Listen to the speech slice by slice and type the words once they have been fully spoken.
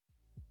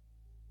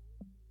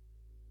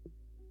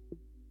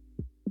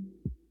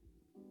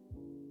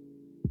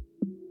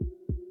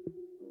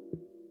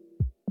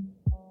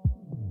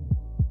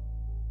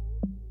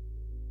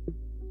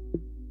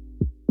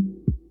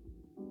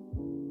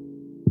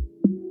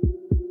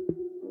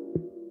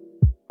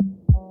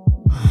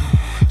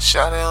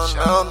Shawty don't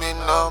love me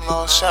no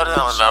more. Shawty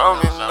don't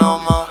love me no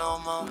more.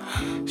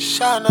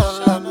 Shawty don't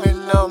love me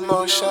no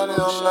more. Shawty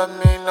don't love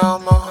me no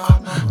more.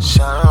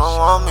 Shawty don't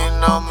want me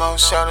no more.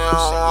 Shawty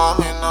don't want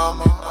me no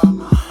more.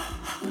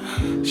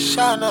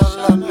 Shawty don't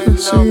love me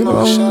no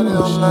more. Shawty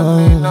don't love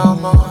me no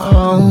more.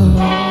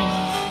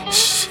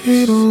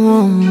 She don't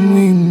want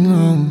me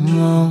no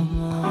more.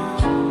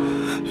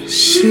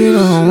 She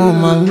don't want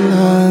my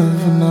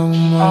love no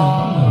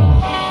more.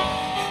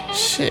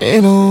 She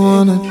don't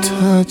wanna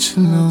touch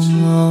no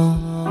more.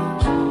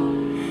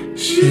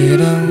 She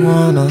don't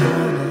wanna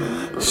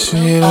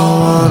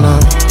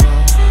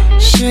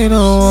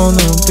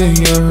be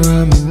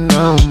around me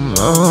no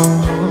more.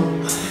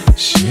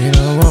 She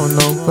don't want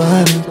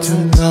nobody to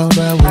know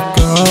that we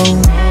go.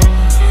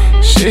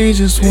 She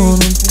just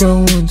wanna go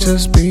and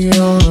just be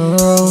on her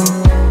own.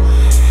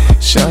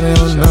 Shawty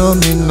don't love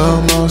me no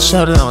more.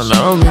 Shawty don't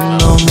love me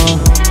no more.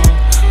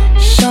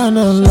 Shawty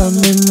don't love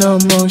me no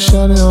more.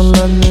 Shawty don't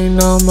love me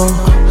no more.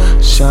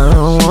 Shawty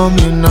don't want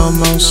me no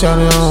more.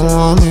 Shawty don't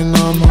want me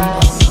no more.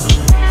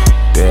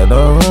 Did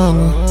her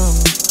wrong.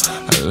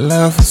 I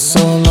left her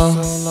so low.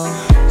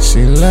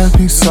 She left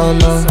me so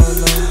low.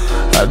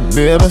 I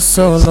did her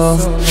so low.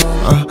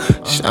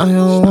 Shawty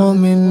don't want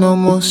me no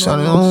more.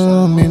 Shawty don't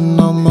want me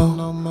no more.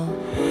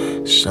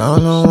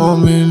 Shawty don't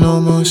want me no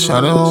more.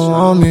 Shawty don't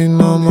want me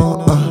no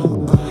more.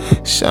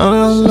 Shawty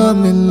don't love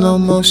me no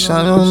more.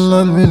 Shawty don't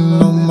love me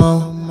no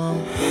more.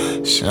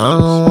 Shawty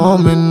don't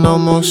want me no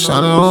more.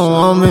 Shawty don't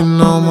want me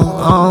no more.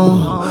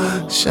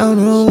 Shawty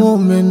don't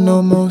want me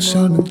no more.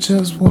 Shawty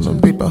just wanna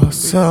be by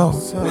herself.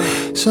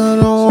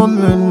 Shawty don't want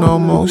me no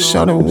more.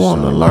 Shawty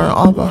wanna learn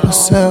all by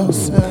herself.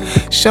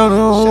 Shawty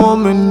don't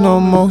want me no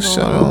more.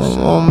 Shawty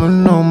don't want me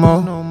no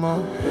more.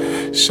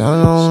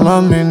 Shawty don't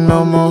love me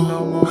no more.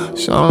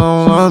 Shawty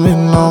don't love me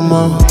no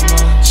more.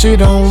 She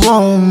don't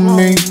want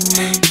me.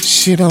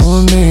 She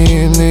don't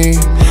need me.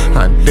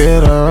 I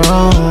did her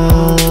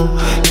wrong.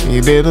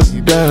 You did her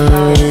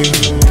dirty.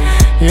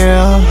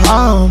 Yeah,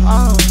 I'm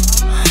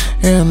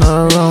in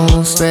the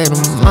wrong state of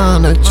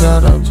mind to try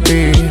to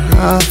be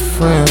her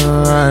friend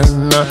right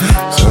now.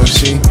 So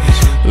she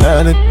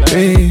let it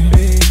be.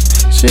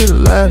 She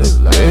let it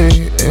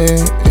be.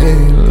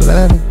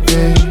 Let it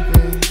be.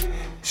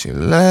 She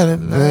let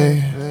it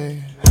be.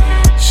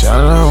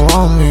 Shawty don't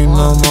want me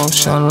no more.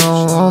 Shawty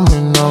don't want me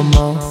no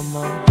more.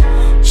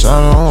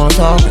 Shawty don't wanna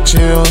talk with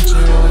you.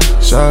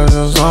 Shawty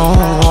just don't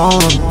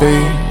wanna be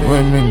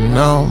with me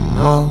no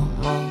more.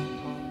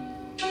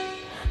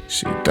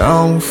 She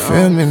don't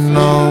feel me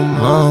no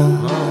more.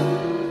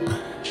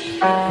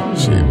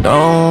 She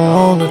don't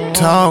wanna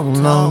talk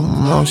no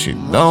more. She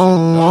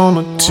don't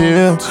wanna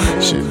chill.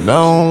 She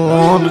don't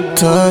wanna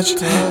touch.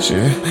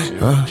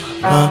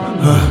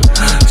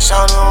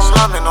 Shawty don't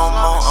love me no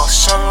more.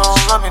 Shawty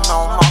don't love me no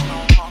more.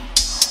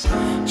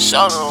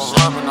 Shawty don't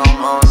love me no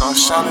more. No,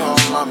 Shawty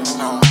don't love me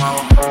no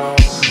more.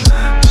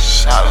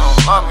 Shawty don't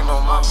love me no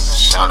more.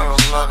 Shawty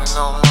don't love me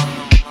no more.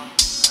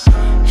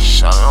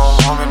 Shawty don't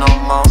want me no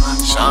more.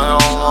 Shawty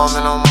don't want me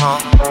no more.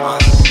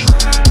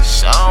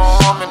 Shawty don't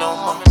want me no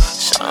more.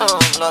 Shawty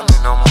don't love me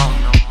no more.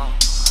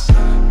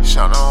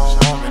 Shawty don't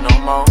want me no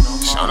more.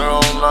 Shawty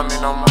don't love me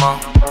no more.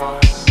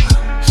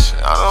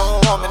 Shawty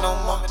don't want me no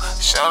more.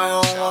 Shawty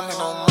don't want me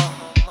no more.